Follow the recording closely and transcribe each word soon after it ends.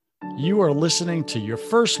You are listening to Your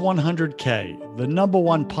First 100K, the number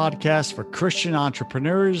one podcast for Christian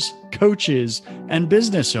entrepreneurs, coaches, and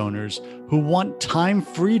business owners who want time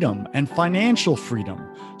freedom and financial freedom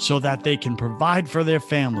so that they can provide for their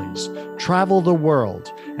families, travel the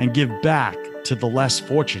world, and give back to the less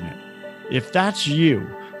fortunate. If that's you,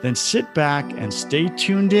 then sit back and stay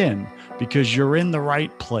tuned in because you're in the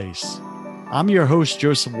right place. I'm your host,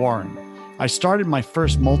 Joseph Warren. I started my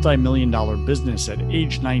first multi-million-dollar business at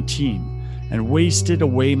age 19 and wasted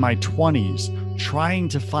away my 20s trying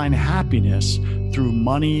to find happiness through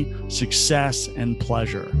money, success, and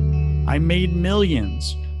pleasure. I made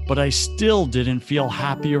millions, but I still didn't feel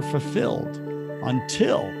happy or fulfilled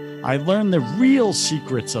until I learned the real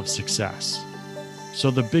secrets of success. So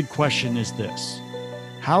the big question is this: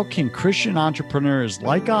 how can Christian entrepreneurs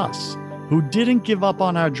like us, who didn't give up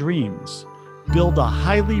on our dreams, build a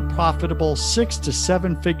highly profitable 6 to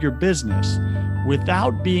 7 figure business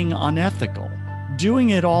without being unethical,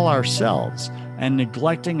 doing it all ourselves, and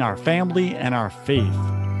neglecting our family and our faith?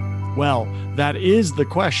 Well, that is the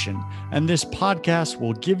question, and this podcast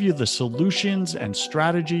will give you the solutions and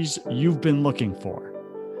strategies you've been looking for.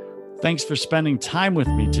 Thanks for spending time with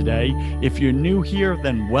me today. If you're new here,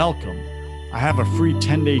 then welcome. I have a free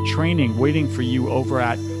 10-day training waiting for you over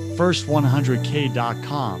at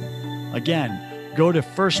first100k.com. Again, go to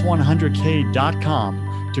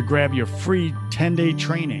first100k.com to grab your free 10-day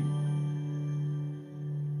training.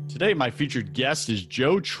 Today, my featured guest is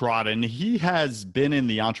Joe Trodden. He has been in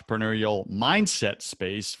the entrepreneurial mindset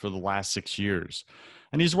space for the last 6 years,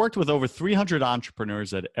 and he's worked with over 300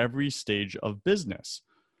 entrepreneurs at every stage of business.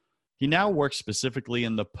 He now works specifically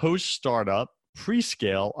in the post-startup,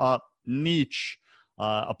 pre-scale up niche,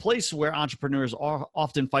 a place where entrepreneurs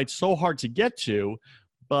often fight so hard to get to,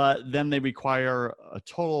 but then they require a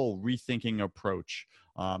total rethinking approach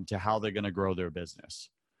to how they're going to grow their business.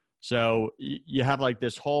 So you have like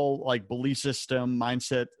this whole like belief system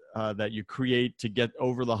mindset that you create to get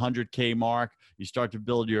over the 100K mark. You start to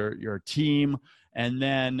build your team, and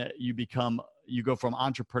then you go from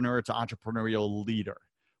entrepreneur to entrepreneurial leader.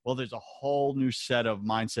 Well, there's a whole new set of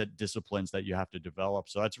mindset disciplines that you have to develop.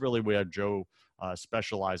 So that's really where Joe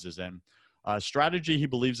specializes in. Strategy, he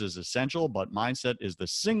believes, is essential, but mindset is the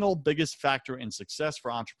single biggest factor in success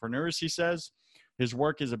for entrepreneurs, he says. His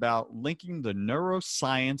work is about linking the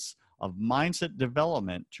neuroscience of mindset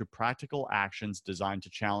development to practical actions designed to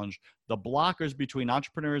challenge the blockers between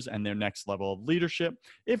entrepreneurs and their next level of leadership.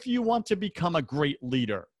 If you want to become a great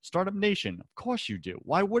leader, Startup Nation, of course you do.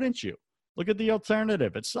 Why wouldn't you? Look at the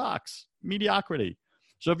alternative. It sucks. Mediocrity.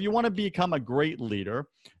 So if you want to become a great leader,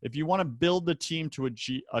 if you want to build the team to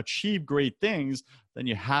achieve great things, then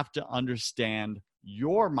you have to understand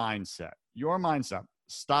your mindset. Your mindset.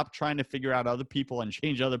 Stop trying to figure out other people and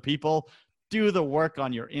change other people. Do the work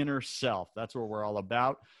on your inner self. That's what we're all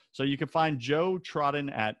about. So you can find Joe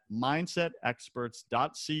Trodden at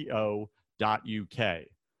mindsetexperts.co.uk.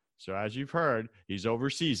 So as you've heard, he's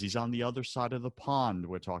overseas. He's on the other side of the pond.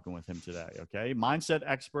 We're talking with him today, okay?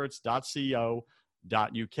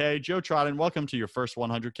 mindsetexperts.co.uk. Joe Trodden, welcome to Your First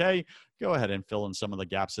 100K. Go ahead and fill in some of the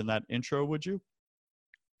gaps in that intro, would you?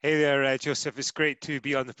 Hey there, Joseph. It's great to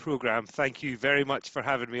be on the program. Thank you very much for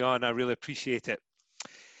having me on. I really appreciate it.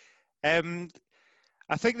 I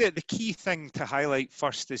think that the key thing to highlight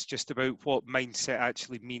first is just about what mindset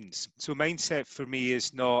actually means. So mindset for me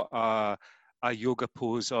is not a yoga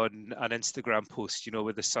pose on an Instagram post,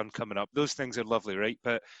 with the sun coming up. Those things are lovely, right?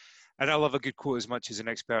 And I love a good quote as much as the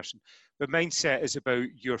next person. But mindset is about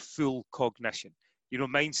your full cognition.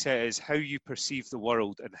 Mindset is how you perceive the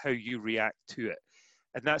world and how you react to it.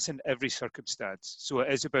 And that's in every circumstance. So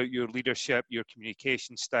it is about your leadership, your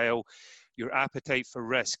communication style, your appetite for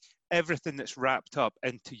risk, everything that's wrapped up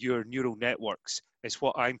into your neural networks is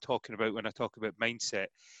what I'm talking about when I talk about mindset.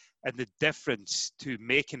 And the difference to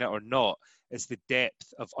making it or not is the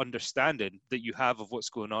depth of understanding that you have of what's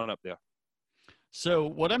going on up there. So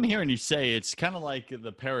what I'm hearing you say, it's kind of like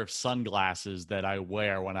the pair of sunglasses that I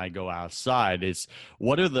wear when I go outside. It's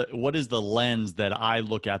what is the lens that I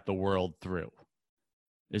look at the world through?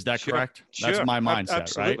 Is that correct? Sure. That's my mindset,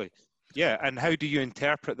 Absolutely. Right? Yeah. And how do you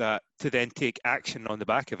interpret that to then take action on the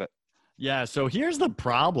back of it? Yeah. So here's the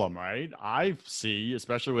problem, right? I see,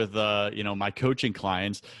 especially with, my coaching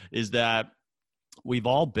clients, is that we've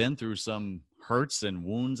all been through some hurts and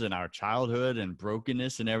wounds in our childhood and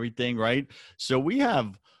brokenness and everything, right? So we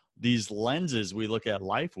have these lenses we look at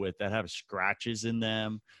life with that have scratches in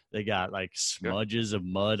them. They got like smudges of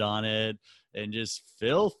mud on it and just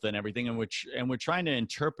filth and everything. And we're trying to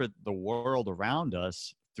interpret the world around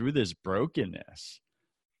us through this brokenness.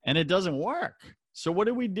 And it doesn't work. So what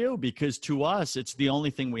do we do? Because to us, it's the only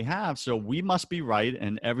thing we have. So we must be right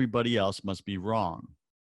and everybody else must be wrong.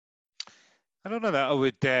 I don't know that I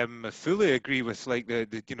would fully agree with like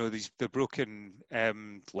the you know the broken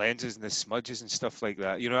lenses and the smudges and stuff like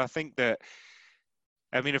that. You know, I think that,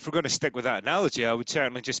 I mean, if we're going to stick with that analogy, I would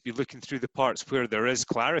certainly just be looking through the parts where there is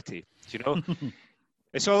clarity. You know,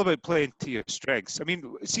 it's all about playing to your strengths. I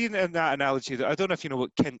mean, seeing in that analogy, that I don't know if you know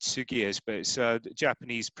what kintsugi is, but it's a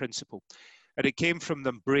Japanese principle, and it came from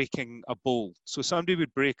them breaking a bowl. So somebody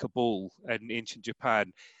would break a bowl in ancient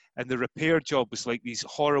Japan, and the repair job was like these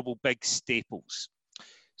horrible big staples.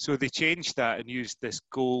 So they changed that and used this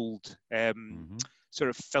gold sort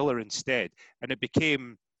of filler instead, and it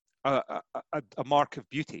became a mark of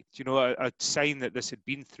beauty. You know, a sign that this had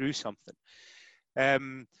been through something.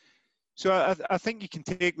 So I think you can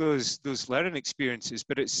take those learning experiences,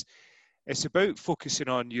 but it's about focusing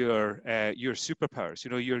on your superpowers.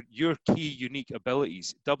 You know, your key unique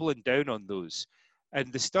abilities, doubling down on those,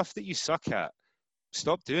 and the stuff that you suck at,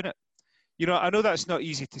 stop doing it. You know, I know that's not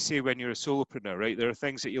easy to say when you're a solopreneur, right? There are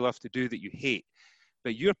things that you'll have to do that you hate,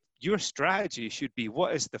 but your strategy should be,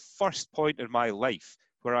 what is the first point in my life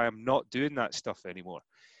where I am not doing that stuff anymore?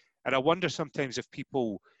 And I wonder sometimes if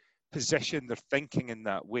people position their thinking in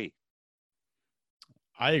that way.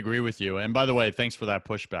 I agree with you. And by the way, thanks for that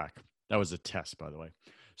pushback. That was a test, by the way.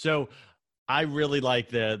 So I really like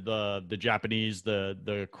the Japanese,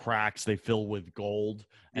 the cracks they fill with gold.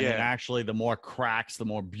 And then actually the more cracks, the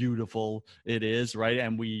more beautiful it is, right?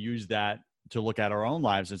 And we use that to look at our own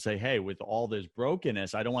lives and say, hey, with all this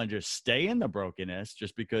brokenness, I don't want to just stay in the brokenness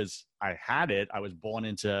just because I had it. I was born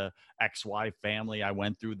into XY family. I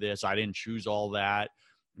went through this. I didn't choose all that.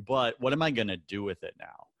 But what am I going to do with it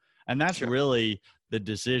now? And that's really the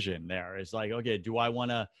decision there. It's like, okay, do I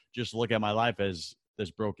want to just look at my life as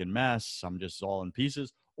this broken mess? I'm just all in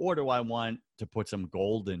pieces. Or do I want to put some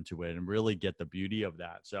gold into it and really get the beauty of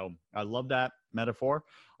that? So I love that metaphor.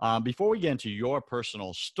 Before we get into your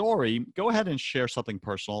personal story, go ahead and share something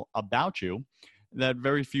personal about you that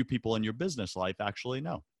very few people in your business life actually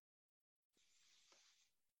know.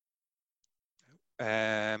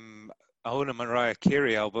 I own a Mariah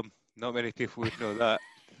Carey album. Not many people would know that.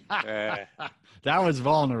 That was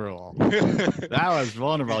vulnerable. That was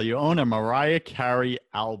vulnerable. You own a Mariah Carey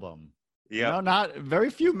album. Yeah. You know, not very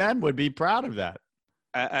few men would be proud of that.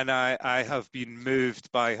 And I have been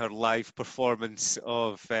moved by her live performance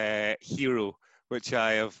of Hero, which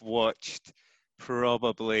I have watched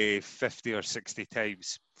probably 50 or 60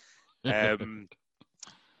 times.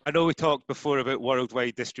 I know we talked before about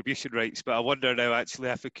worldwide distribution rights, but I wonder now actually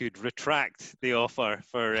if I could retract the offer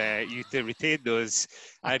for you to retain those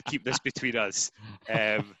and keep this between us.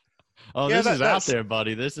 This is out there,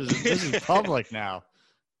 buddy. This is public now.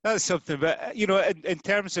 That's something, but you know, in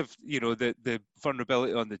terms of, you know, the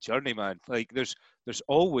vulnerability on the journey, man, like there's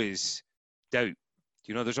always doubt.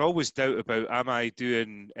 You know, there's always doubt about, am I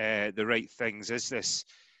doing the right things? Is this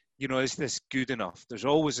good enough? There's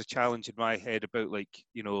always a challenge in my head about, like,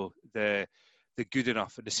 you know, the good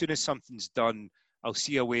enough. And as soon as something's done, I'll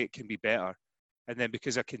see a way it can be better. And then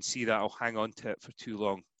because I can see that, I'll hang on to it for too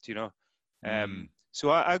long. Do you know? So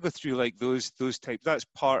I go through like those types. That's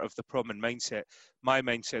part of the problem and mindset. My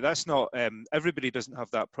mindset. That's not everybody doesn't have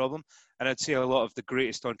that problem, and I'd say a lot of the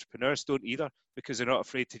greatest entrepreneurs don't either, because they're not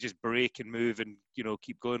afraid to just break and move and, you know,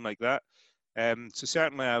 keep going like that. So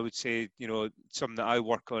certainly, I would say, you know, something that I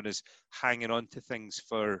work on is hanging on to things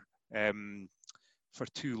for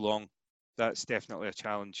too long. That's definitely a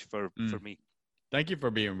challenge for me. Thank you for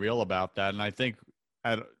being real about that, and I think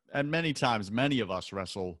at many times, many of us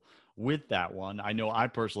wrestle with that one. I know I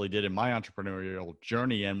personally did in my entrepreneurial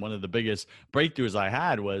journey. And one of the biggest breakthroughs I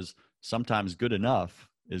had was sometimes good enough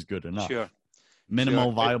is good enough. Sure.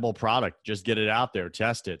 Minimal viable product. Just get it out there,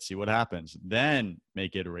 test it, see what happens, then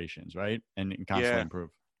make iterations, right? And constantly improve.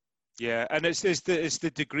 Yeah. And it's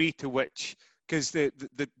the degree to which, because the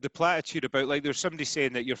platitude about, like, there's somebody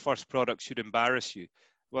saying that your first product should embarrass you.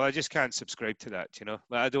 Well, I just can't subscribe to that, you know.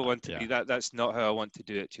 Like, I don't want to be that. That's not how I want to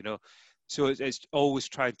do it, you know. So it's always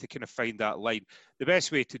trying to kind of find that line. The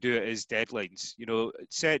best way to do it is deadlines. You know,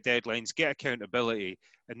 set deadlines, get accountability,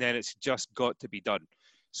 and then it's just got to be done.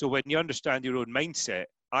 So when you understand your own mindset,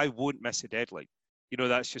 I won't miss a deadline. You know,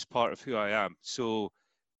 that's just part of who I am. So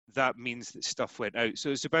that means that stuff went out.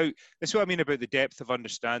 So that's what I mean about the depth of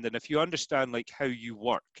understanding. If you understand like how you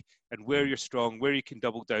work and where you're strong, where you can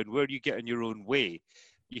double down, where you get in your own way,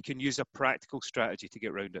 you can use a practical strategy to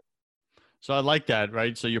get around it. So I like that,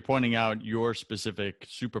 right? So you're pointing out your specific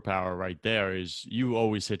superpower right there is you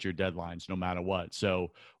always hit your deadlines no matter what. So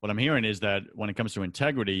what I'm hearing is that when it comes to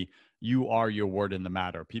integrity, you are your word in the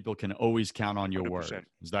matter. People can always count on your 100%. word.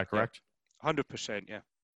 Is that Yeah. correct? 100%. Yeah.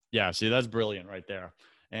 Yeah. See, that's brilliant right there.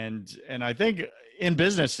 And I think in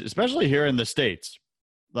business, especially here in the States,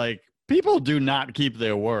 like people do not keep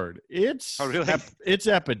their word. Oh, really? It's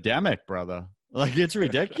epidemic, brother. Like it's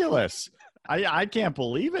ridiculous. I can't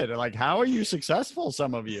believe it. Like, how are you successful?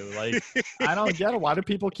 Some of you, like, I don't get it. Why do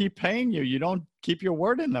people keep paying you? You don't keep your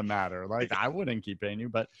word in the matter. Like, I wouldn't keep paying you,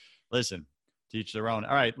 but listen, teach their own.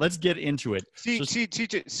 All right, let's get into it.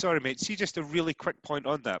 Sorry, mate. See, just a really quick point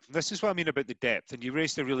on that. This is what I mean about the depth, and you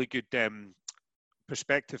raised a really good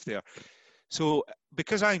perspective there. So,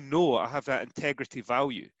 because I know I have that integrity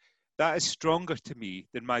value, that is stronger to me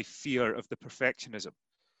than my fear of the perfectionism.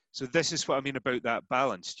 So this is what I mean about that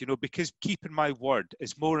balance, because keeping my word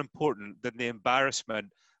is more important than the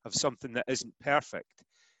embarrassment of something that isn't perfect.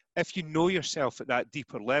 If you know yourself at that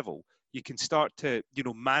deeper level, you can start to,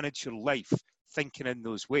 manage your life thinking in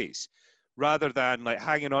those ways, rather than like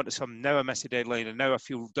hanging on to some, now I miss a deadline and now I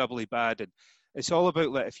feel doubly bad. And it's all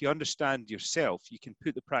about, like, if you understand yourself, you can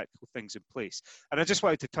put the practical things in place. And I just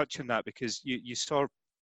wanted to touch on that because you saw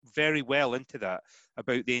very well into that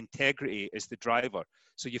about the integrity as the driver.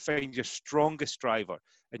 So you find your strongest driver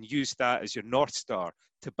and use that as your North Star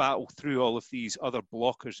to battle through all of these other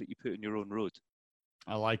blockers that you put in your own road.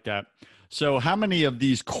 I like that. So how many of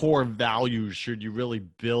these core values should you really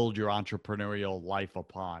build your entrepreneurial life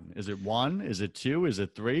upon? Is it one? Is it two? Is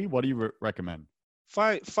it three? What do you recommend?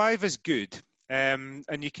 Five is good. And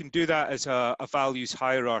you can do that as a values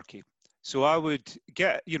hierarchy. So I would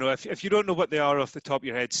get, if you don't know what they are off the top of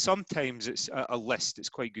your head, sometimes it's a list. It's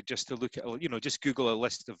quite good just to look at, just Google a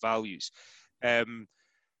list of values. And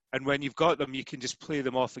when you've got them, you can just play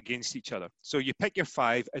them off against each other. So you pick your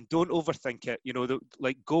five and don't overthink it.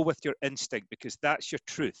 Go with your instinct because that's your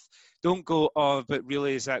truth. Don't go, oh, but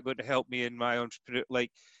really, is that going to help me in my entrepreneur?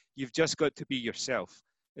 Like, you've just got to be yourself.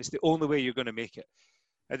 It's the only way you're going to make it.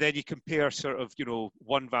 And then you compare sort of,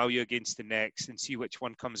 one value against the next and see which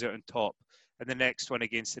one comes out on top. And the next one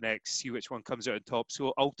against the next, see which one comes out on top.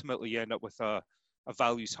 So ultimately you end up with a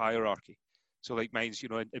values hierarchy. So like mine's,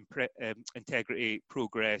 integrity,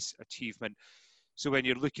 progress, achievement. So when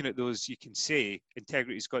you're looking at those, you can say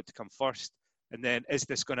integrity's got to come first. And then, is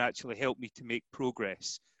this going to actually help me to make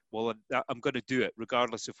progress? Well, I'm going to do it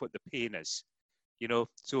regardless of what the pain is.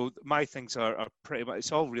 So my things are pretty much,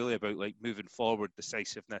 it's all really about like moving forward,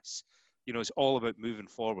 decisiveness. It's all about moving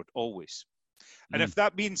forward always. And if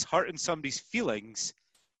that means hurting somebody's feelings,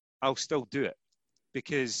 I'll still do it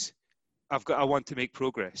because I want to make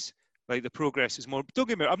progress. Like the progress is more, don't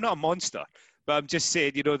get me wrong, I'm not a monster, but I'm just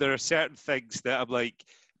saying, there are certain things that I'm like,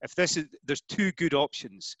 there's two good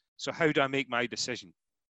options. So how do I make my decision?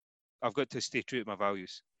 I've got to stay true to my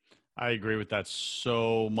values. I agree with that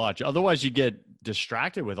so much. Otherwise, you get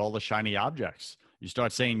distracted with all the shiny objects. You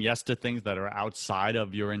start saying yes to things that are outside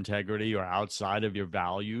of your integrity or outside of your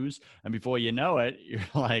values. And before you know it, you're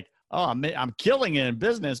like, oh, I'm killing it in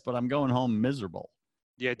business, but I'm going home miserable.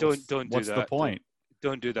 Yeah, don't do that. What's the point?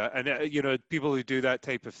 Don't do that. And, people who do that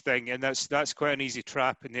type of thing, and that's quite an easy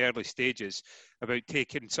trap in the early stages about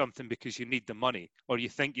taking something because you need the money or you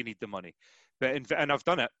think you need the money. And I've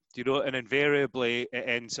done it, and invariably it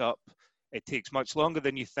ends up, it takes much longer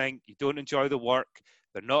than you think. You don't enjoy the work.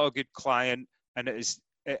 They're not a good client. And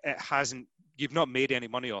you've not made any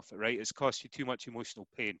money off it, right? It's cost you too much emotional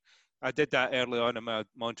pain. I did that early on in my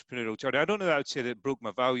entrepreneurial journey. I don't know that I would say that it broke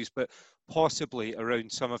my values, but possibly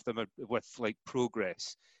around some of them with like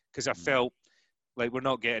progress, because I felt like we're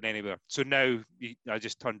not getting anywhere. So now I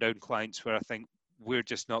just turn down clients where I think we're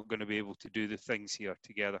just not going to be able to do the things here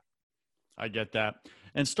together. I get that.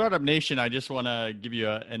 And Startup Nation, I just want to give you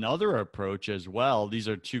another approach as well. These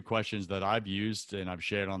are two questions that I've used and I've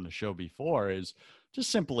shared on the show before is just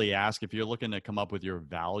simply ask if you're looking to come up with your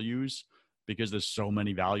values, because there's so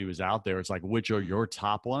many values out there. It's like, which are your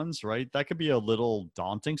top ones, right? That could be a little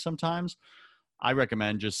daunting sometimes. I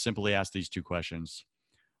recommend just simply ask these two questions.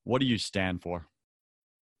 What do you stand for?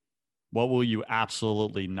 What will you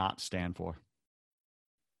absolutely not stand for?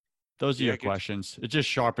 Those are your questions. It just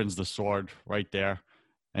sharpens the sword right there.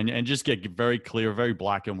 And just get very clear, very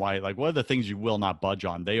black and white. Like, what are the things you will not budge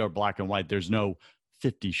on? They are black and white. There's no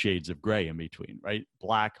 50 shades of gray in between, right?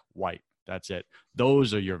 Black, white. That's it.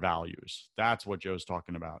 Those are your values. That's what Joe's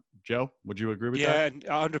talking about. Joe, would you agree with that?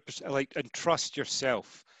 Yeah, 100%. And trust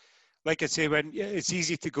yourself. Like I say, when it's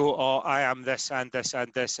easy to go, oh, I am this and this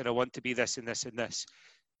and this, and I want to be this and this and this.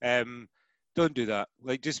 Don't do that.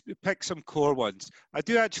 Like, just pick some core ones. I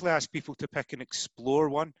do actually ask people to pick and explore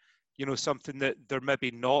one, something that they're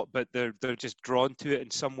maybe not, but they're just drawn to it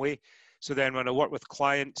in some way. So then when I work with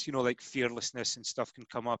clients, you know, like fearlessness and stuff can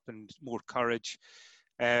come up and more courage.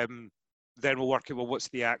 Then we'll work out, well, what's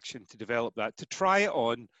the action to develop that, to try it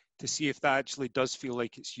on, to see if that actually does feel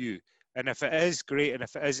like it's you. And if it is, great. And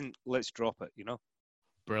if it isn't, let's drop it, you know?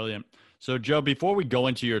 Brilliant. So, Joe, before we go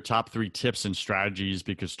into your top 3 tips and strategies,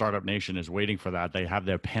 because Startup Nation is waiting for that, they have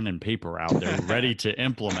their pen and paper out there ready to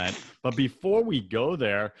implement. But before we go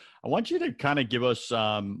there, I want you to kind of give us,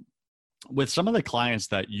 with some of the clients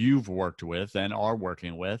that you've worked with and are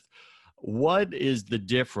working with, what is the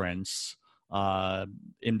difference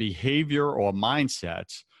in behavior or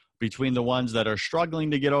mindset between the ones that are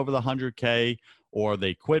struggling to get over the 100K or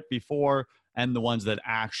they quit before and the ones that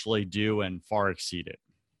actually do and far exceed it?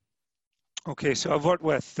 Okay, so I've worked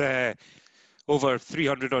with over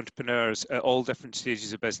 300 entrepreneurs at all different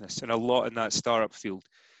stages of business, and a lot in that startup field.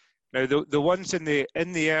 Now, the ones in the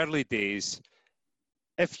early days,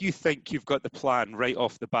 if you think you've got the plan right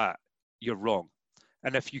off the bat, you're wrong.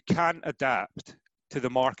 And if you can't adapt to the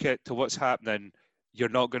market, to what's happening, you're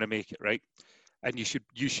not going to make it, right? And you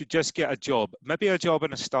should just get a job, maybe a job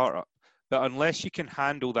in a startup. But unless you can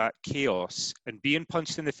handle that chaos and being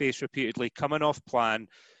punched in the face repeatedly, coming off plan,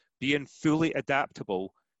 being fully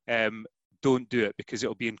adaptable, don't do it, because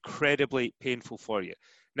it'll be incredibly painful for you.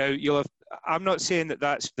 Now, I'm not saying that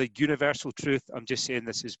that's the universal truth. I'm just saying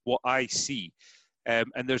this is what I see. And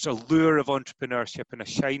there's a lure of entrepreneurship and a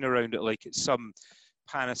shine around it like it's some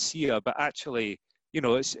panacea, but actually, you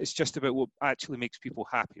know, it's just about what actually makes people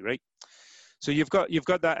happy, right? So you've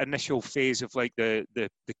got that initial phase of like the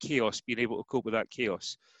chaos, being able to cope with that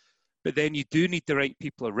chaos. But then you do need the right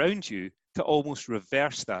people around you to almost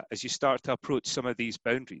reverse that as you start to approach some of these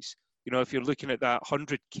boundaries. You know, if you're looking at that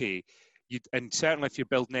 100K, and certainly if you're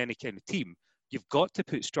building any kind of team, you've got to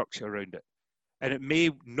put structure around it. And it may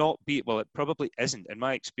not be, well, it probably isn't. In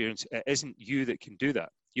my experience, it isn't you that can do that.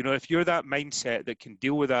 You know, if you're that mindset that can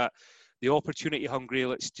deal with that, the opportunity hungry,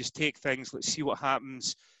 let's just take things, let's see what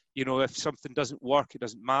happens. You know, if something doesn't work, it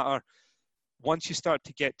doesn't matter. Once you start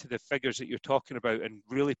to get to the figures that you're talking about and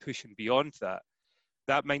really pushing beyond that,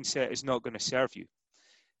 that mindset is not going to serve you.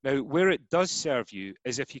 Now, where it does serve you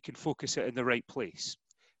is if you can focus it in the right place.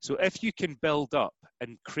 So if you can build up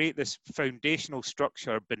and create this foundational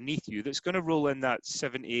structure beneath you that's going to roll in that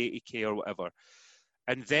 70, 80K or whatever,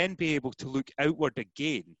 and then be able to look outward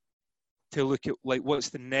again to look at like what's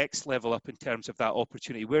the next level up in terms of that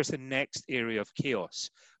opportunity, where's the next area of chaos,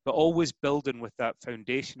 but always building with that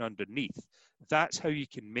foundation underneath. That's how you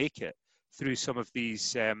can make it through some of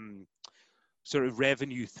these sort of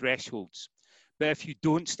revenue thresholds. But if you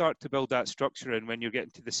don't start to build that structure in when you're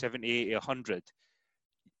getting to the 70, 80, 100,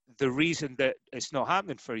 the reason that it's not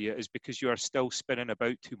happening for you is because you are still spinning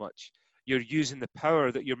about too much. You're using the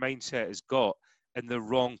power that your mindset has got in the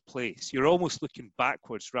wrong place. You're almost looking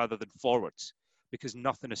backwards rather than forwards because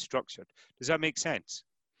nothing is structured. Does that make sense?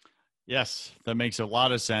 Yes, that makes a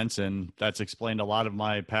lot of sense. And that's explained a lot of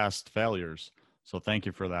my past failures. So thank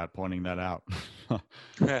you for that, pointing that out.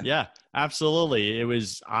 Yeah, absolutely.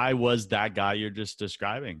 I was that guy you're just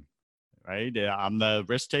describing, right? I'm the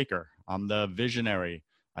risk taker. I'm the visionary.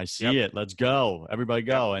 I see it. Let's go. Everybody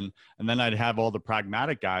go. And then I'd have all the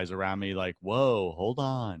pragmatic guys around me like, whoa, hold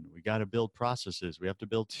on. We got to build processes. We have to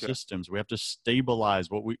build systems. We have to stabilize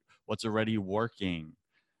what's already working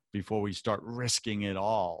before we start risking it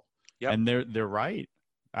all. And they're right.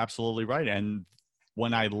 Absolutely right. And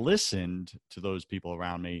when I listened to those people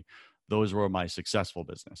around me, those were my successful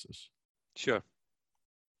businesses. Sure.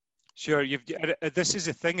 This is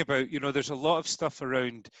the thing about, you know, there's a lot of stuff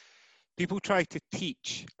around. People try to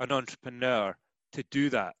teach an entrepreneur to do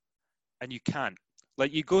that, and you can't.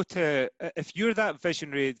 Like you go to, if you're that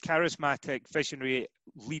visionary, charismatic, visionary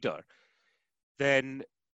leader, then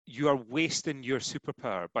you are wasting your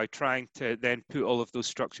superpower by trying to then put all of those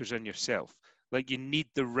structures in yourself. Like you need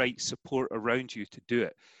the right support around you to do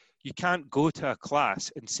it. You can't go to a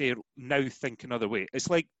class and say, now think another way. It's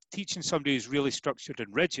like teaching somebody who's really structured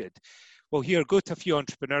and rigid. Well, here, go to a few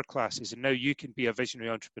entrepreneur classes and now you can be a visionary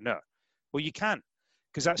entrepreneur. Well, you can't,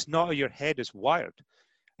 because that's not how your head is wired.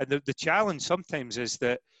 And the challenge sometimes is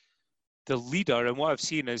that the leader, and what I've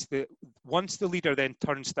seen is that once the leader then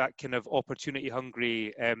turns that kind of opportunity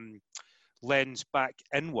hungry lens back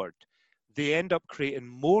inward, they end up creating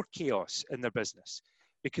more chaos in their business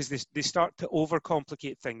because they start to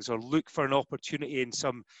overcomplicate things or look for an opportunity in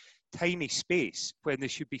some tiny space when they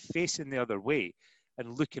should be facing the other way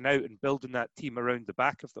and looking out and building that team around the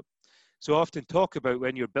back of them. So I often talk about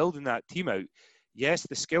when you're building that team out, yes,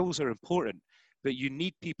 the skills are important, but you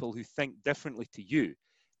need people who think differently to you.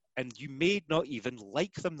 And you may not even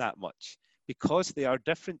like them that much because they are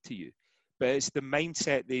different to you. but it's the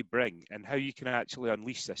mindset they bring and how you can actually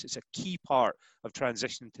unleash this. It's a key part of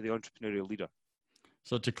transitioning to the entrepreneurial leader.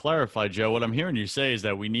 So to clarify, Joe, what I'm hearing you say is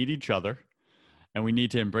that we need each other and we need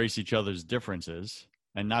to embrace each other's differences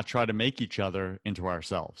and not try to make each other into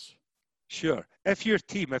ourselves. Sure. If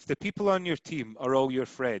the people on your team are all your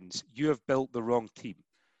friends, you have built the wrong team,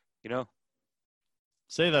 you know?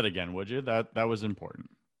 Say that again, would you? That was important.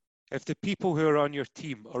 If the people who are on your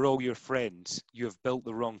team are all your friends, you have built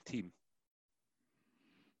the wrong team.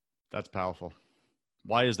 That's powerful.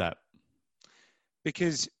 Why is that?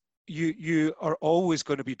 Because you are always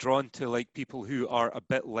going to be drawn to like people who are a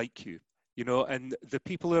bit like you, you know, and the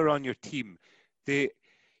people who are on your team,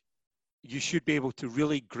 you should be able to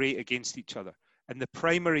really grate against each other. And the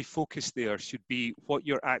primary focus there should be what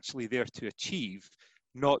you're actually there to achieve,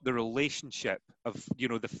 not the relationship of, you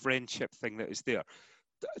know, the friendship thing that is there.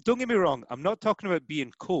 Don't get me wrong. I'm not talking about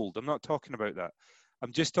being cold. I'm not talking about that.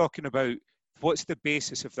 I'm just talking about what's the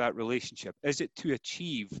basis of that relationship. Is it to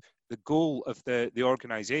achieve the goal of the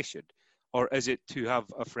organization, or is it to have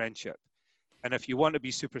a friendship? And if you want to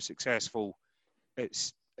be super successful,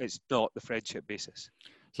 it's not the friendship basis.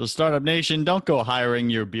 So Startup Nation, don't go hiring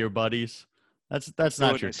your beer buddies. That's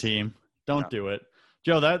not your team. Don't do it.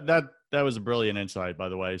 Joe, that was a brilliant insight, by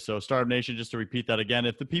the way. So Startup Nation, just to repeat that again,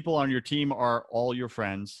 if the people on your team are all your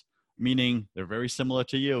friends, meaning they're very similar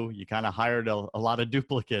to you kind of hired a lot of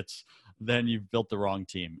duplicates, then you've built the wrong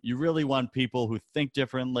team. You really want people who think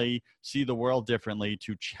differently, see the world differently,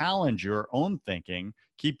 to challenge your own thinking,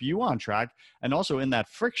 keep you on track. And also in that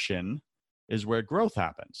friction is where growth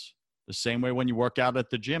happens. The same way when you work out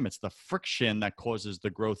at the gym, it's the friction that causes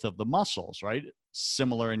the growth of the muscles, right?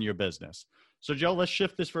 Similar in your business. So, Joe, let's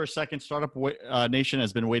shift this for a second. Startup Nation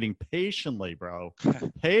has been waiting patiently, bro,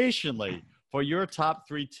 patiently for your top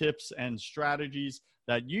 3 tips and strategies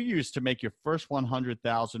that you use to make your first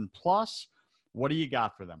 100,000 plus. What do you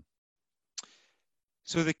got for them?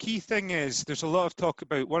 So the key thing is there's a lot of talk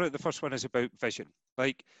about, the first one is about vision.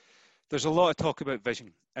 Like there's a lot of talk about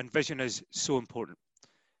vision, and vision is so important.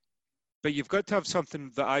 But you've got to have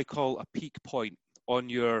something that I call a peak point on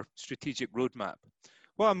your strategic roadmap.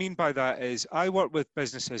 What I mean by that is I work with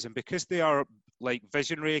businesses, and because they are like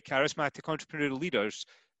visionary, charismatic entrepreneurial leaders,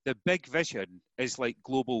 the big vision is like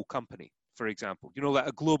global company, for example, you know, like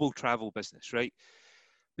a global travel business, right?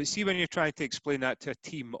 But see, when you're trying to explain that to a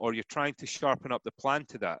team or you're trying to sharpen up the plan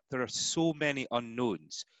to that, there are so many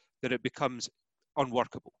unknowns that it becomes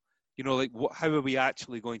unworkable. You know, like how are we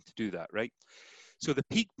actually going to do that, right? So the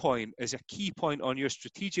peak point is a key point on your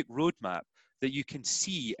strategic roadmap that you can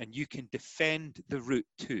see and you can defend the route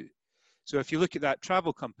to. So if you look at that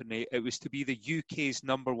travel company, it was to be the UK's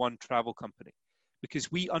 #1 travel company,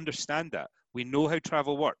 because we understand that. We know how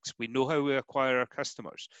travel works. We know how we acquire our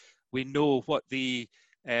customers. We know what the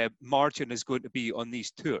margin is going to be on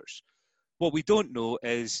these tours. What we don't know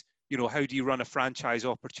is, you know, how do you run a franchise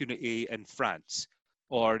opportunity in France?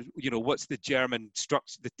 Or, you know, what's the German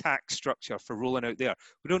structure, the tax structure for rolling out there?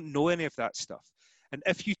 We don't know any of that stuff. And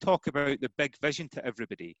if you talk about the big vision to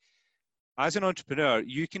everybody, as an entrepreneur,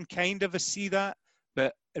 you can kind of see that,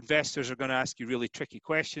 but investors are going to ask you really tricky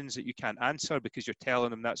questions that you can't answer because you're telling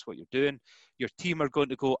them that's what you're doing. Your team are going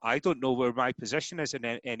to go, I don't know where my position is in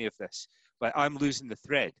any of this, but I'm losing the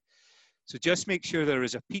thread. So just make sure there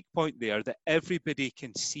is a peak point there that everybody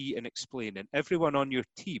can see and explain, and everyone on your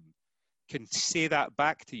team can say that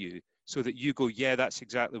back to you so that you go, yeah, that's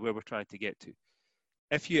exactly where we're trying to get to.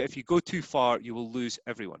 If you go too far, you will lose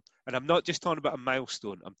everyone. And I'm not just talking about a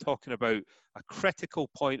milestone. I'm talking about a critical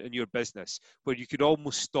point in your business where you could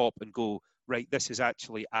almost stop and go, right, this is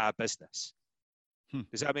actually a business.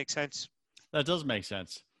 Does that make sense? That does make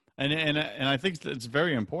sense. And I think it's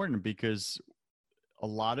very important because a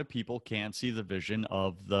lot of people can't see the vision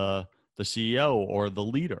of the CEO or the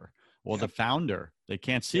leader or the founder. They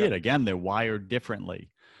can't see it. Again, they're wired differently.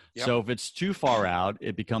 So if it's too far out,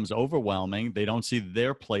 it becomes overwhelming. They don't see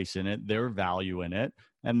their place in it, their value in it,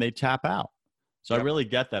 and they tap out. So I really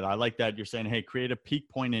get that. I like that you're saying, hey, create a peak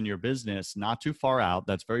point in your business, not too far out.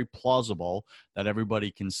 That's very plausible that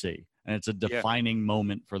everybody can see. And it's a defining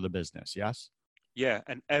moment for the business. Yes? Yeah,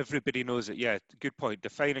 and everybody knows it. Yeah, good point.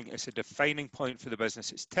 It's a defining point for the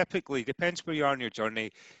business. It's typically, depends where you are on your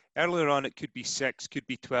journey. Earlier on, it could be 6, could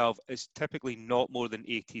be 12. It's typically not more than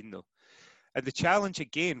 18 though. And the challenge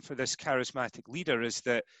again for this charismatic leader is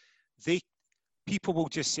that people will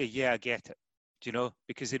just say, yeah, I get it, you know,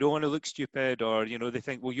 because they don't want to look stupid, or, you know, they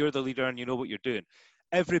think, well, you're the leader and you know what you're doing.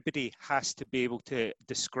 Everybody has to be able to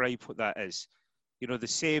describe what that is. You know,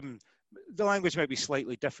 the language might be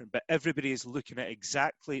slightly different, but everybody is looking at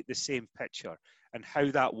exactly the same picture and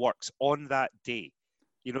how that works on that day.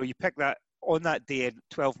 You know, you pick that on that day in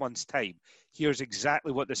 12 months' time, here's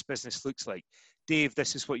exactly what this business looks like. Dave,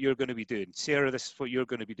 this is what you're going to be doing. Sarah, this is what you're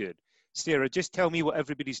going to be doing. Sarah, just tell me what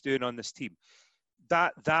everybody's doing on this team.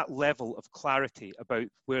 That level of clarity about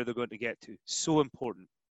where they're going to get to, so important.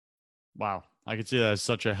 Wow. I can see that as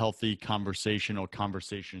such a healthy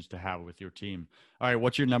conversations to have with your team. All right.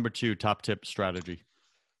 What's your number 2 top tip strategy?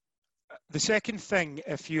 The second thing,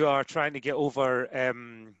 if you are trying to get over,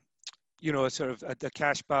 sort of a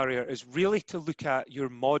cash barrier, is really to look at your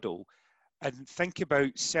model and think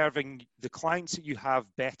about serving the clients that you have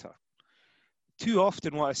better. Too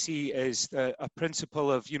often what I see is a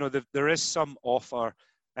principle of, there is some offer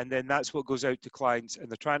and then that's what goes out to clients and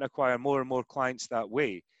they're trying to acquire more and more clients that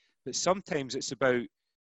way. But sometimes it's about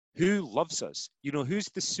who loves us, who's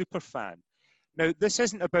the super fan. Now, this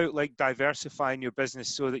isn't about like diversifying your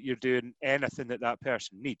business so that you're doing anything that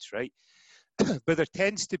person needs, right? But there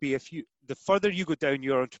tends to be, the further you go down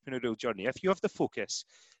your entrepreneurial journey, if you have the focus,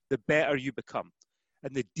 the better you become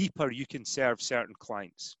and the deeper you can serve certain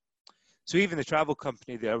clients. So even the travel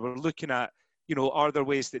company there, we're looking at, are there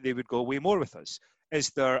ways that they would go away more with us?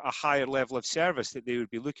 Is there a higher level of service that they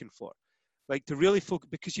would be looking for? Like to really focus,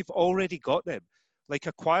 because you've already got them. Like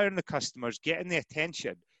acquiring the customers, getting the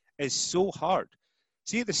attention is so hard.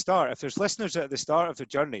 See at the start, if there's listeners at the start of the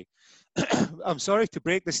journey, I'm sorry to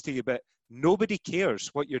break this to you, but nobody cares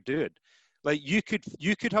what you're doing. Like you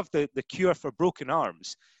could have the cure for broken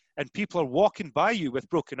arms, and people are walking by you with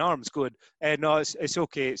broken arms going, no, it's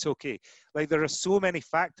okay, it's okay. Like there are so many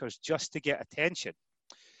factors just to get attention.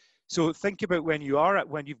 So think about when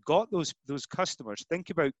you've got those customers, think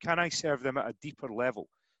about, can I serve them at a deeper level?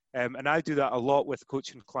 And I do that a lot with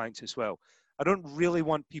coaching clients as well. I don't really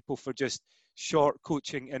want people for just short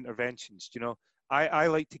coaching interventions. I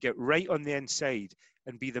like to get right on the inside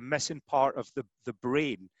and be the missing part of the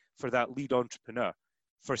brain for that lead entrepreneur,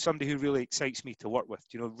 for somebody who really excites me to work with,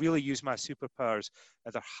 really use my superpowers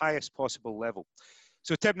at their highest possible level.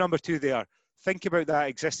 So tip number 2 there, think about that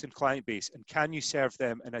existing client base and can you serve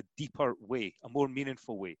them in a deeper way, a more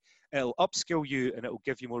meaningful way? It'll upskill you and it'll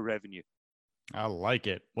give you more revenue. I like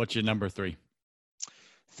it. What's your number 3?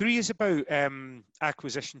 3 is about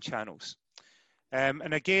acquisition channels.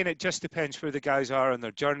 And again, it just depends where the guys are on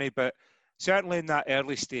their journey, but certainly in that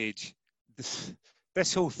early stage,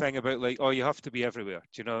 this whole thing about like, oh, you have to be everywhere.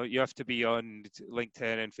 You have to be on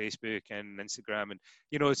LinkedIn and Facebook and Instagram,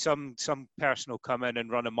 and some person will come in and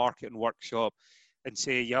run a marketing workshop and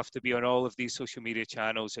say you have to be on all of these social media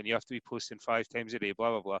channels and you have to be posting 5 times a day,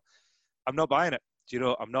 blah blah blah. I'm not buying it.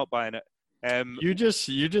 I'm not buying it. You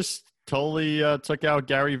just totally took out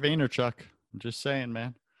Gary Vaynerchuk. I'm just saying,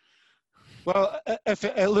 man. Well, if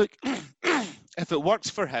it works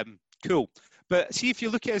for him, cool. But see, if you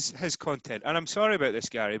look at his content, and I'm sorry about this,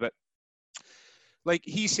 Gary, but like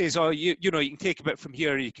he says, oh, you can take a bit from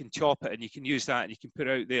here, you can chop it, and you can use that, and you can put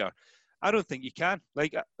it out there. I don't think you can.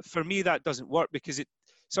 Like for me, that doesn't work because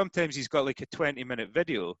sometimes he's got like a 20-minute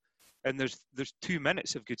video, and there's 2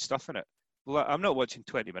 minutes of good stuff in it. Well, I'm not watching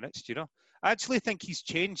 20 minutes, I actually think he's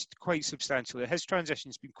changed quite substantially. His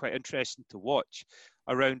transition's been quite interesting to watch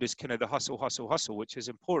around his kind of the hustle, which is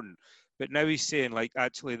important. But now he's saying like,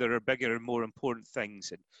 actually, there are bigger and more important things.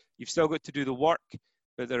 And you've still got to do the work,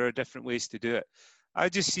 but there are different ways to do it. I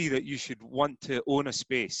just see that you should want to own a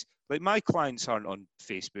space. Like my clients aren't on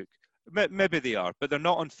Facebook. Maybe they are, but they're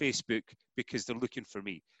not on Facebook because they're looking for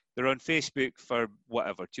me. They're on Facebook for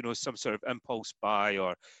whatever, some sort of impulse buy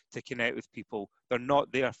or to connect with people. They're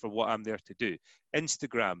not there for what I'm there to do.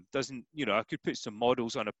 Instagram doesn't, I could put some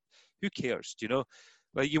models on who cares,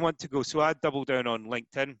 Like you want to go, so I double down on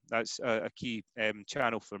LinkedIn. That's a key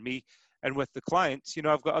channel for me. And with the clients,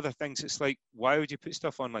 I've got other things. It's like, why would you put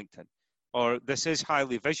stuff on LinkedIn? Or this is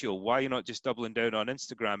highly visual. Why are you not just doubling down on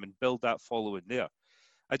Instagram and build that following there?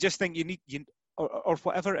 I just think or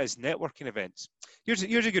whatever it is, networking events. Here's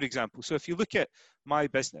a good example. So if you look at my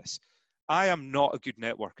business, I am not a good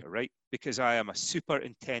networker, right? Because I am a super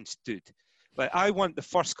intense dude. Like I want the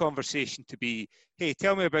first conversation to be, hey,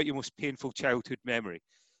 tell me about your most painful childhood memory.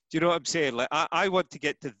 Do you know what I'm saying? Like I want to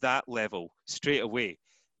get to that level straight away.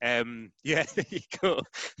 Yeah, there you go.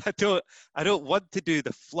 I don't want to do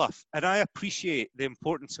the fluff, and I appreciate the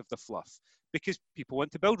importance of the fluff because people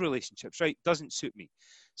want to build relationships, right? Doesn't suit me.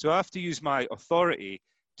 So I have to use my authority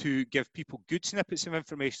to give people good snippets of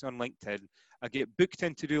information on LinkedIn. I get booked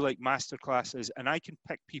in to do like masterclasses, and I can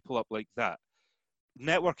pick people up like that.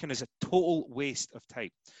 Networking is a total waste of time.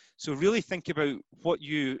 So really think about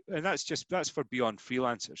and that's for beyond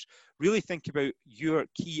freelancers. Really think about your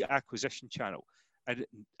key acquisition channel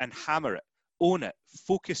and hammer it own it,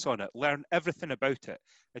 focus on it, learn everything about it,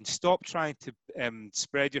 and stop trying to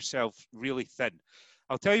spread yourself really thin.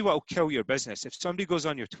 I'll tell you what will kill your business. If somebody goes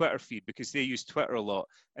on your Twitter feed because they use Twitter a lot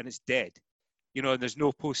and it's dead, you know, and there's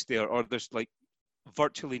no post there, or there's like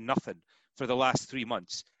virtually nothing for the last 3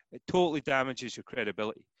 months, it totally damages your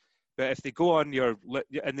credibility. But if they go on your,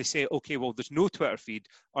 and they say, okay, well, there's no Twitter feed,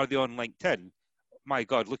 are they on LinkedIn? My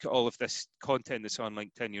God, look at all of this content that's on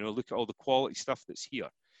LinkedIn, you know, look at all the quality stuff that's here.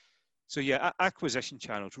 So yeah, acquisition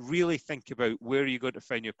channels, really think about where are you going to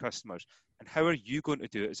find your customers and how are you going to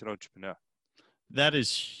do it as an entrepreneur? That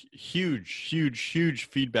is huge, huge, huge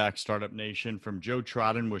feedback, Startup Nation. From Joe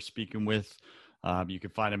Trodden, we're speaking with. You can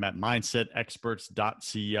find him at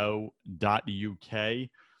mindsetexperts.co.uk.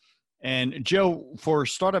 And Joe, for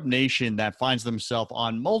Startup Nation that finds themselves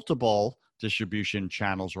on multiple distribution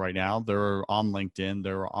channels right now, they're on LinkedIn,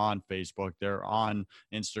 they're on Facebook, they're on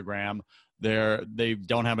Instagram. They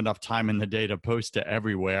don't have enough time in the day to post to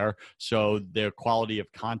everywhere. So their quality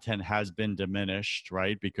of content has been diminished,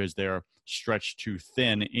 right? Because they're stretched too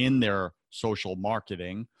thin in their social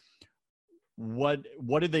marketing. What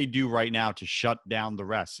do they do right now to shut down the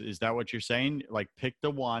rest? Is that what you're saying? Like, pick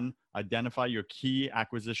the one, identify your key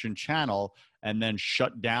acquisition channel, and then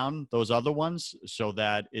shut down those other ones so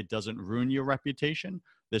that it doesn't ruin your reputation?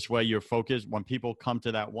 This way you're focused. When people come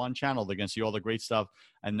to that one channel, they're going to see all the great stuff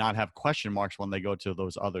and not have question marks when they go to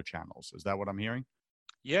those other channels. Is that what I'm hearing?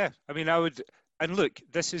 Yeah, I mean, I would, and look,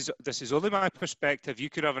 this is only my perspective.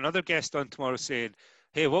 You could have another guest on tomorrow saying,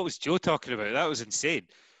 hey, what was Joe talking about? That was insane.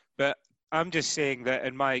 But I'm just saying that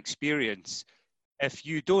in my experience, if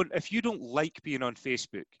you don't like being on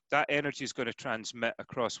Facebook, that energy is going to transmit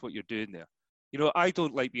across what you're doing there. You know, I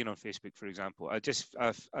don't like being on Facebook, for example. I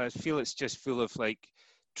feel it's just full of like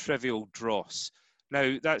trivial dross.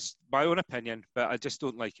 Now, that's my own opinion, but I just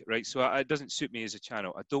don't like it, right? So it doesn't suit me as a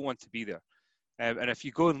channel. I don't want to be there. And if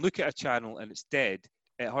you go and look at a channel and it's dead,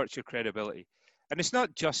 it hurts your credibility. And it's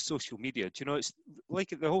not just social media. Do you know, it's like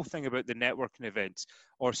the whole thing about the networking events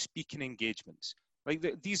or speaking engagements. Like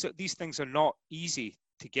these things are not easy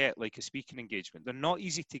to get, like a speaking engagement. They're not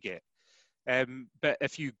easy to get. But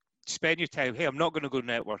if you spend your time, hey, I'm not going to go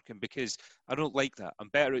networking because I don't like that. I'm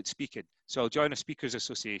better at speaking. So I'll join a speakers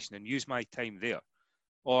association and use my time there.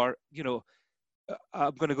 Or, you know,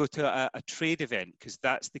 I'm going to go to a trade event because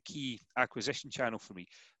that's the key acquisition channel for me.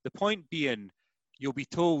 The point being, you'll be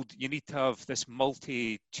told you need to have this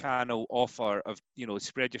multi-channel offer of, you know,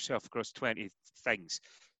 spread yourself across 20 things.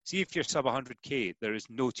 See if you're sub 100K, there is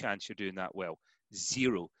no chance you're doing that well.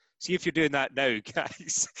 Zero. See if you're doing that now,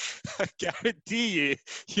 guys. I guarantee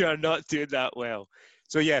you are not doing that well.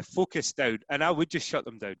 So yeah, focus down. And I would just shut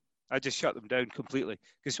them down. I just shut them down completely.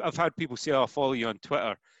 Because I've had people say, oh, I'll follow you on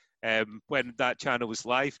Twitter when that channel was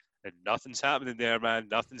live, and nothing's happening there, man.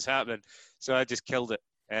 Nothing's happening. So I just killed it.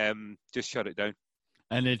 Just shut it down.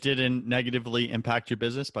 And it didn't negatively impact your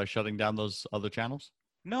business by shutting down those other channels?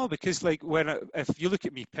 No, because like if you look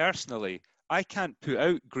at me personally, I can't put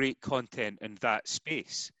out great content in that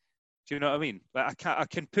space. Do you know what I mean? Like I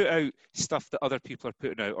can put out stuff that other people are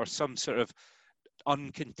putting out or some sort of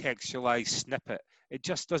uncontextualized snippet. It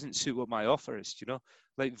just doesn't suit what my offer is, you know?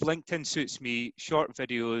 Like LinkedIn suits me, short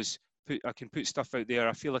videos, I can put stuff out there.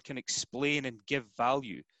 I feel I can explain and give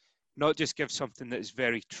value, not just give something that is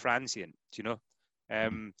very transient, you know?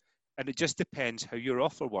 And it just depends how your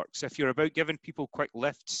offer works. If you're about giving people quick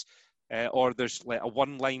lifts or there's like a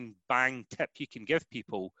one-line bang tip you can give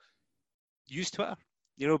people, use Twitter,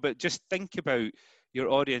 you know, but just think about your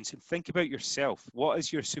audience and think about yourself. What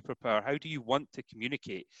is your superpower? How do you want to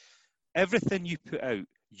communicate? Everything you put out,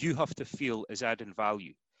 you have to feel is adding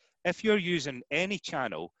value. If you're using any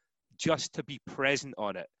channel just to be present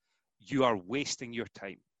on it, you are wasting your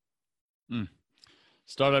time.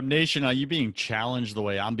 Startup Nation, are you being challenged the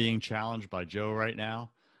way I'm being challenged by Joe right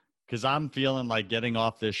now? Because I'm feeling like getting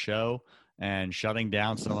off this show and shutting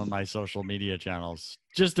down some of my social media channels,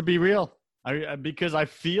 just to be real. Because I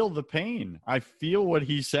feel the pain. I feel what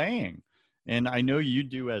he's saying, and I know you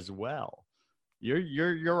do as well.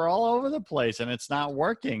 You're all over the place, and it's not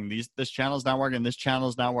working. This channel's not working. This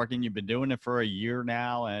channel's not working. You've been doing it for a year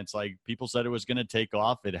now, and it's like people said it was going to take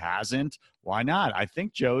off. It hasn't. Why not? I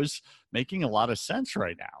think Joe's making a lot of sense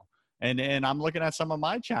right now. And I'm looking at some of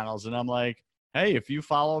my channels, and I'm like, hey, if you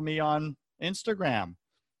follow me on Instagram,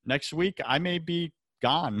 next week I may be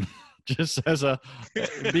gone, just as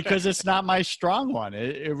because it's not my strong one.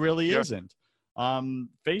 It really isn't.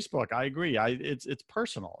 Facebook, I agree. It's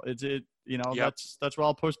personal. That's where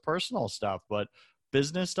I'll post personal stuff, but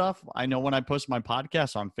business stuff, I know when I post my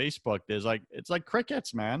podcast on Facebook, it's like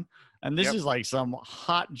crickets, man. And this is like some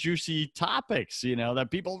hot, juicy topics, that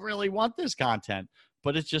people really want this content,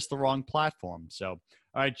 but it's just the wrong platform. So,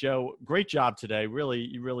 all right, Joe, great job today.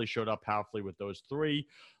 You really showed up powerfully with those three.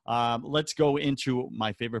 Let's go into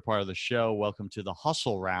my favorite part of the show. Welcome to the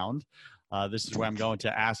hustle round. This is where I'm going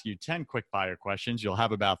to ask you 10 quick fire questions. You'll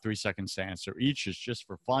have about 3 seconds to answer each. It's just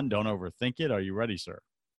for fun. Don't overthink it. Are you ready, sir?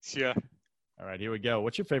 Yeah. All right, here we go.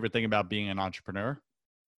 What's your favorite thing about being an entrepreneur?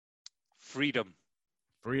 Freedom.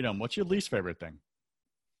 Freedom. What's your least favorite thing?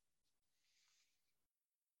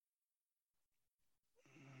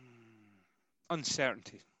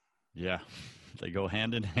 Uncertainty. Yeah, they go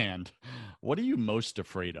hand in hand. What are you most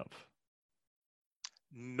afraid of?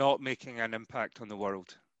 Not making an impact on the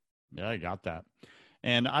world. Yeah, I got that.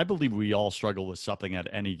 And I believe we all struggle with something at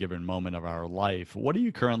any given moment of our life. What are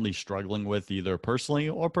you currently struggling with, either personally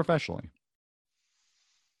or professionally?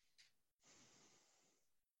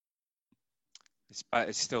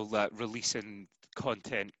 It's still that releasing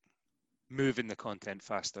content, moving the content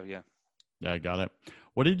faster. Yeah. Yeah, I got it.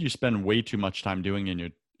 What did you spend way too much time doing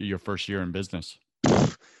in your first year in business?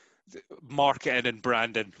 Marketing and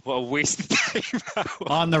branding. What a waste of time.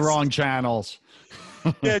 On the wrong channels.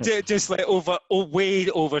 Yeah, just like way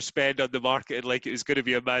overspend on the marketing like it was going to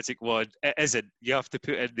be a magic wand. It isn't. You have to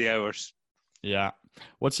put in the hours. Yeah.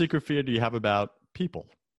 What secret fear do you have about people?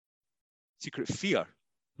 Secret fear?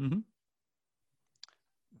 Mm-hmm.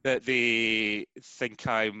 That they think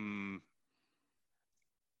I'm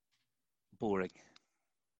boring.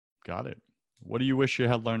 Got it. What do you wish you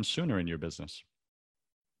had learned sooner in your business?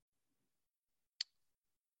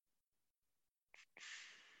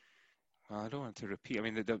 I don't want to repeat. I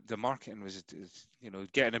mean, the marketing was,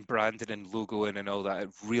 getting and branding and logoing and all that. It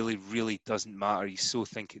really, really doesn't matter. You so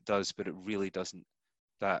think it does, but it really doesn't.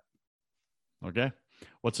 That. Okay.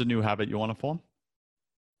 What's a new habit you want to form?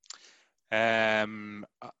 I'd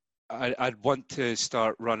want to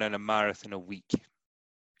start running a marathon a week.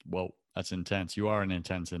 Whoa, that's intense. You are an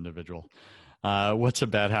intense individual. What's a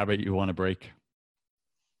bad habit you want to break?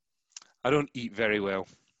 I don't eat very well.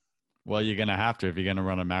 Well, you're going to have to if you're going to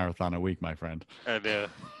run a marathon a week, my friend. I know.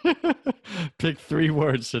 Pick 3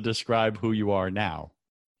 words to describe who you are now.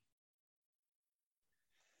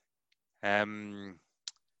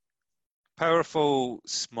 Powerful,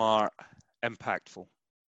 smart, impactful.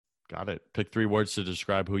 Got it. Pick 3 words to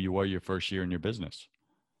describe who you were your first year in your business.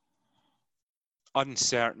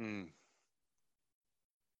 Uncertain,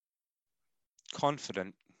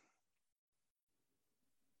 confident,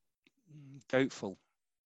 doubtful.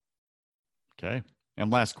 Okay.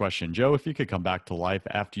 And last question, Joe, if you could come back to life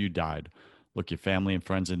after you died, look your family and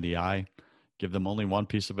friends in the eye, give them only one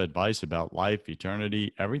piece of advice about life,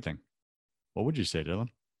 eternity, everything, what would you say to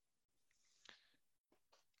them?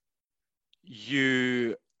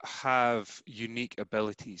 You have unique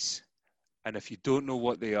abilities, and if you don't know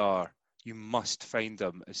what they are, you must find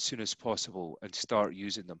them as soon as possible and start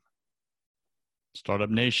using them.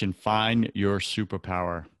 Startup Nation, find your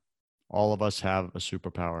superpower. All of us have a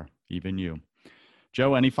superpower, even you.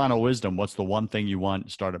 Joe, any final wisdom? What's the one thing you want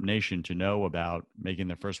Startup Nation to know about making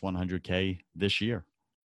their first 100K this year?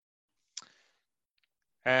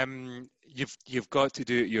 You've got to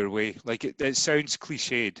do it your way. Like it sounds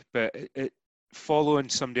cliched, but following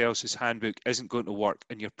somebody else's handbook isn't going to work,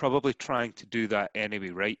 and you're probably trying to do that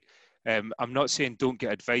anyway, right? I'm not saying don't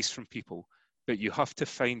get advice from people, but you have to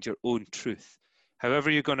find your own truth. However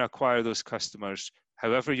you're going to acquire those customers,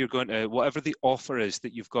 however you're going to, whatever the offer is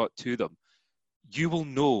that you've got to them, you will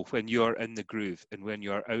know when you're in the groove and when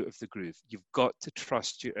you're out of the groove. You've got to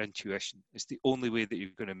trust your intuition. It's the only way that you're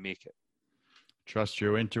going to make it. Trust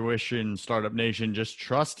your intuition, Startup Nation. Just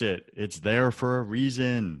trust it. It's there for a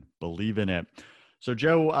reason. Believe in it. So,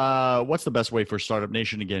 Joe, what's the best way for Startup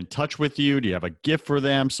Nation to get in touch with you? Do you have a gift for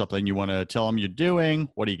them? Something you want to tell them you're doing?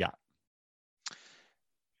 What do you got?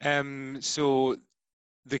 So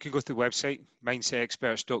they can go to the website,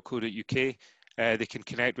 mindsetexperts.co.uk. They can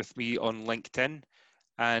connect with me on LinkedIn.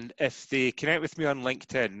 And if they connect with me on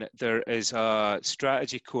LinkedIn, there is a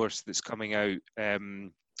strategy course that's coming out,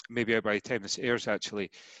 maybe by the time this airs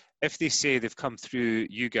actually. If they say they've come through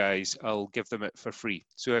you guys, I'll give them it for free.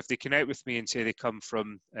 So if they connect with me and say they come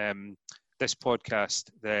from this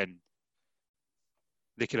podcast, then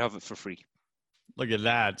they can have it for free. Look at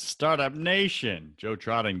that. Startup Nation. Joe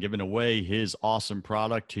Trottin giving away his awesome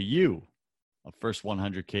product to you, a first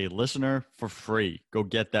 100K listener, for free. Go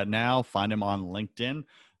get that now. Find him on LinkedIn.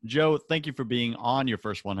 Joe, thank you for being on your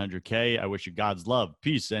first 100K. I wish you God's love,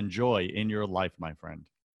 peace, and joy in your life, my friend.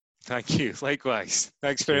 Thank you. Likewise.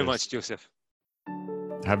 Thanks very much, Joseph.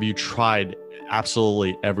 Have you tried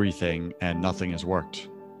absolutely everything and nothing has worked?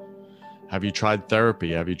 Have you tried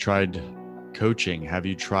therapy? Have you tried coaching? Have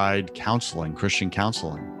you tried counseling, Christian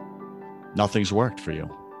counseling? Nothing's worked for you,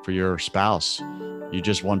 for your spouse. You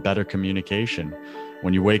just want better communication.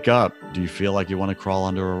 When you wake up, do you feel like you want to crawl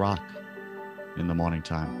under a rock in the morning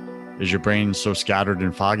time? Is your brain so scattered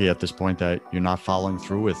and foggy at this point that you're not following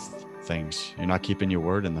through with things? You're not keeping your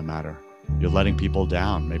word in the matter. You're letting people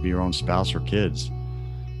down, maybe your own spouse or kids.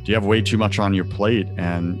 Do you have way too much on your plate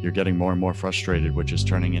and you're getting more and more frustrated, which is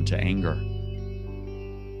turning into anger?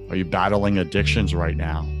 Are you battling addictions right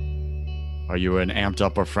now? Are you an amped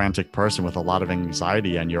up or frantic person with a lot of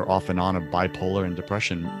anxiety and you're off and on of bipolar and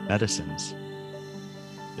depression medicines?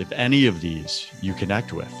 If any of these you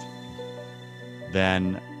connect with,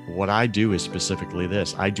 then what I do is specifically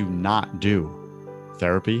this. I do not do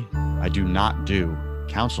therapy. I do not do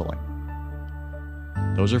counseling.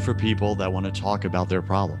 Those are for people that want to talk about their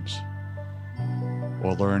problems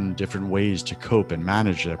or learn different ways to cope and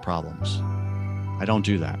manage their problems. I don't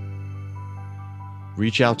do that.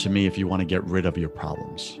 Reach out to me if you want to get rid of your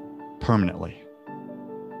problems permanently.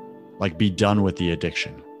 Like, be done with the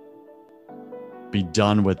addiction. Be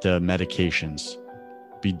done with the medications.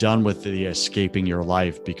 Be done with the escaping your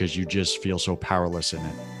life because you just feel so powerless in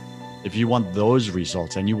it. If you want those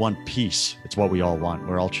results and you want peace, it's what we all want.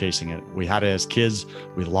 We're all chasing it. We had it as kids.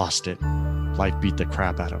 We lost it. Life beat the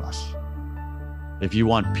crap out of us. If you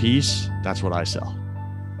want peace, that's what I sell.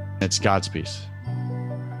 It's God's peace.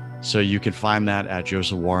 So you can find that at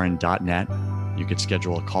josephwarren.net. You can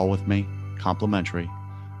schedule a call with me, complimentary.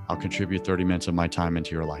 I'll contribute 30 minutes of my time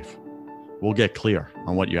into your life. We'll get clear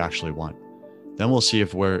on what you actually want. Then we'll see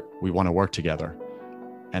if we want to work together.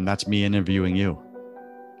 And that's me interviewing you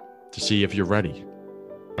to see if you're ready.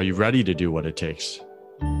 Are you ready to do what it takes?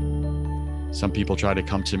 Some people try to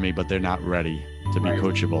come to me, but they're not ready to be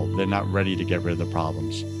coachable. They're not ready to get rid of the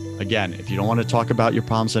problems. Again, if you don't want to talk about your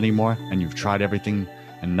problems anymore and you've tried everything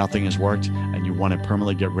and nothing has worked and you want to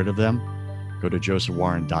permanently get rid of them, go to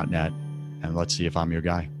josephwarren.net and let's see if I'm your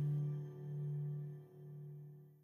guy.